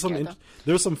know, yeah, I'm there's scared, though.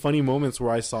 there's some funny moments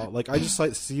where I saw like I just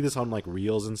like see this on like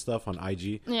reels and stuff on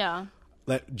IG. Yeah.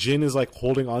 That Jin is like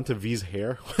holding onto V's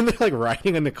hair when they're like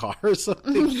riding in the car or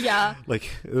something. Yeah. Like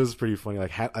it was pretty funny.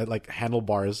 Like like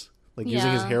handlebars like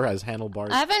using his Yeah. hair as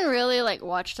handlebars. I haven't really like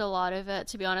watched a lot of it,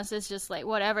 to be honest. It's just like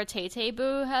whatever Tay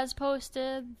Boo has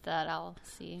posted that I'll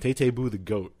see. Tay Boo, the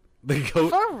goat, the goat,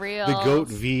 For real. the goat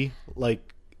V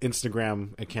like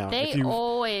Instagram account. They If you,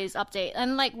 always update,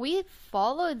 and like we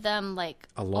followed them like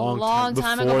a long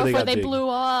time before ago before got they big. blew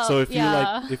up. So if you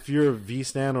yeah. like, if you're a V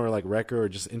stan or like Wrecker or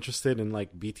just interested in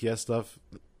like BTS stuff,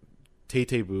 Tay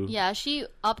Boo. Yeah, she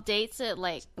updates it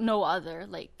like no other,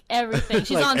 like everything.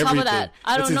 She's Like on top everything. of that.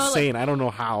 I don't it's know, insane. like, I don't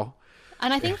know how.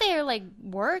 and I think they like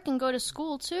work and go to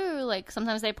school too. Like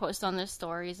sometimes they post on their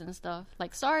stories and stuff.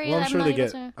 Like, sorry, Well, I'm I'm sure not they able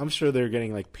get. to. I'm sure they're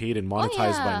getting like paid and Oh,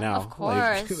 monetized yeah, by now. of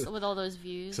course, Like, with all those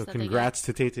views. so that they get. congrats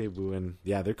to Tay Boo, and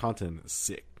yeah, their content is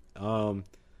sick.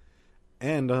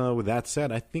 And with that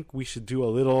said, I think we should do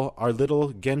our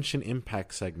little Genshin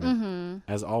Impact segment,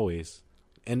 as always.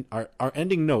 And our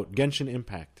ending note, Genshin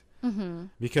Impact.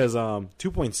 Because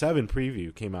 2.7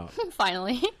 preview came out.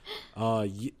 Finally.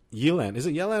 Yelan. Is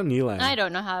it Yelan or Yelan? I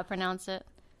don't know how to pronounce it.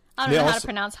 I don't They know how to also-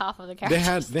 pronounce half of the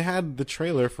characters. They had the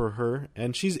trailer for her,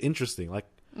 and she's interesting. Like,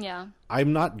 Yeah.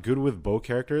 I'm not good with bow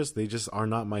characters. They just are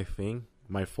not my thing,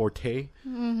 my forte.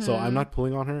 So I'm not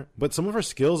pulling on her. But some of her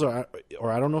skills are,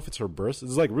 or I don't know if it's her burst.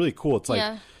 It's like really cool. It's like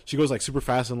Yeah. she goes like super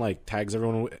fast and like tags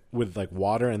everyone with like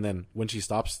water, and then when she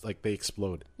stops, like they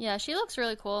explode. Yeah, she looks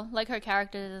really cool. Like her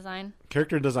character design.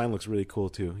 Character design looks really cool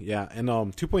too. Yeah, and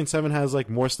 2.7 has like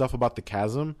more stuff about the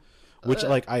chasm, which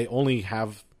like I only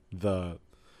have the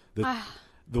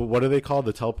what are they called?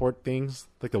 The teleport things,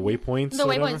 like the waypoints. The or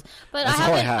whatever? waypoints. But That's I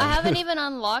all haven't I have. haven't even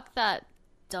unlocked that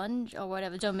dungeon or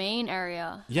whatever domain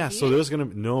area. Yeah, Have so you? there's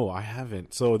no, I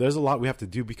haven't. So there's a lot we have to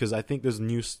do because I think there's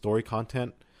new story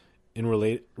content in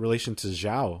relation to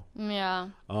Zhao, Yeah.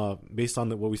 based on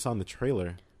what we saw in the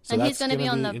trailer. So And that's he's going to be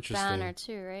on the interesting. banner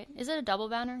too, right? Is it a double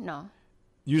banner? No.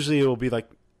 Usually it will be like,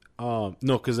 no,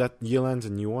 because that Yelan's a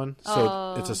new one,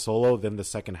 so it's a solo. Then the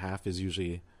second half is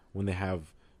usually when they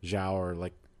have Zhao, or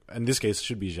like in this case, it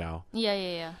should be Zhao.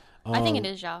 Yeah. I think it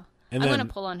is Zhao. and I'm then- going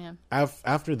to pull on him.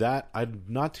 After that, I'm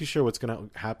not too sure what's going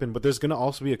to happen, but there's going to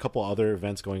also be a couple other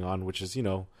events going on, which is,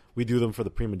 we do them for the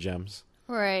Prima Gems.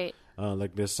 Right.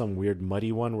 Like there's some weird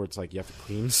muddy one where it's like you have to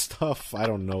clean stuff. I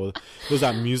don't know. There's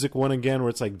that music one again where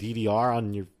it's like DDR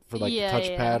on your for like the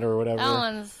touchpad or whatever. That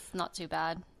one's not too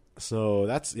bad. So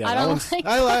that's I that don't one's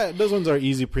like those ones are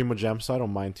easy Prima Gems, so I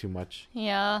don't mind too much.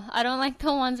 Yeah, I don't like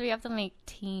the ones where you have to make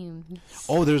teams.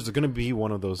 Oh, there's gonna be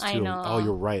one of those too. I know. Oh,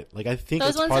 you're right. Like I think Those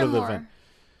it's ones part are of the more event.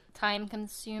 time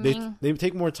consuming. They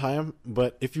take more time,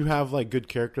 but if you have like good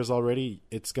characters already,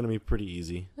 it's gonna be pretty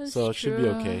easy. That's so it should be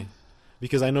true. okay.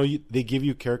 Because I know they give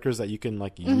you characters that you can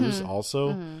like use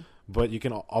also, but you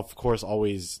can of course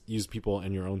always use people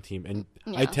in your own team. And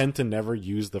I Yeah. tend to never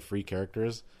use the free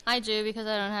characters I do because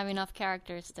I don't have enough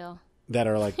characters still. that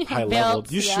are like high leveled.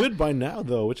 Builds, You yeah. should by now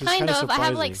though, which is Kind kind of of. I surprising.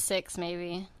 have like 6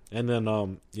 maybe. And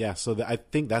then yeah, so I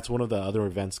think that's one of the other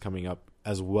events coming up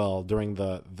as well during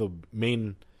the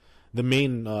main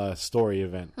story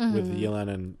event with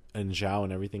Yelan and Zhao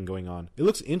and everything going on. It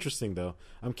looks interesting though.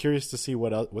 I'm curious to see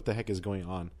what the heck is going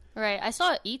on. Right. I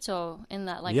saw Ito in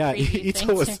that like Yeah, preview Ito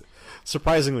thing was too.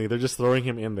 surprisingly they're just throwing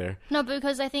him in there. No,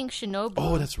 because I think Shinobu.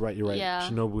 Oh, that's right. You're right. Yeah.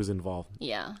 Shinobu's involved.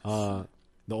 Yeah.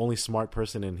 The only smart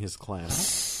person in his clan.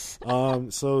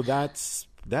 So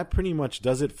that pretty much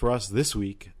does it for us this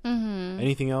week.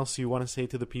 Anything else you want to say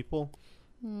to the people?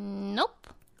 Nope.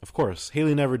 Of course,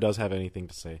 Haley never does have anything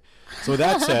to say. So with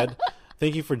that said,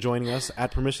 thank you for joining us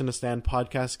at Permission to Stand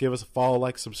Podcast. Give us a follow,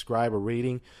 like, subscribe, or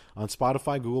rating on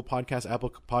Spotify, Google Podcasts,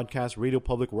 Apple Podcasts, Radio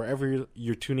Public, wherever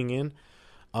you're tuning in.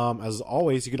 As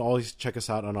always, you can always check us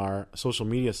out on our social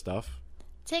media stuff.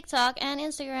 TikTok and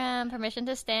Instagram. Permission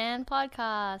to Stand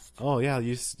podcast. Oh yeah,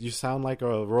 you sound like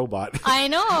a robot. I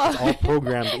know. It's all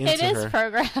programmed into It is her.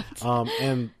 programmed.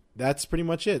 And that's pretty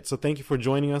much it. So thank you for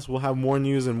joining us. We'll have more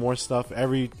news and more stuff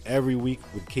every week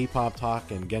with K-pop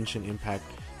talk and Genshin Impact.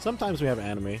 Sometimes we have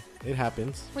anime. It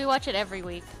happens. We watch it every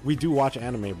week. We do watch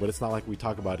anime, but it's not like we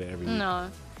talk about it every week. No.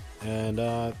 And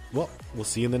well, we'll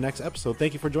see you in the next episode.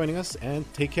 Thank you for joining us and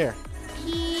take care.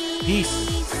 Peace.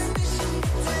 Peace.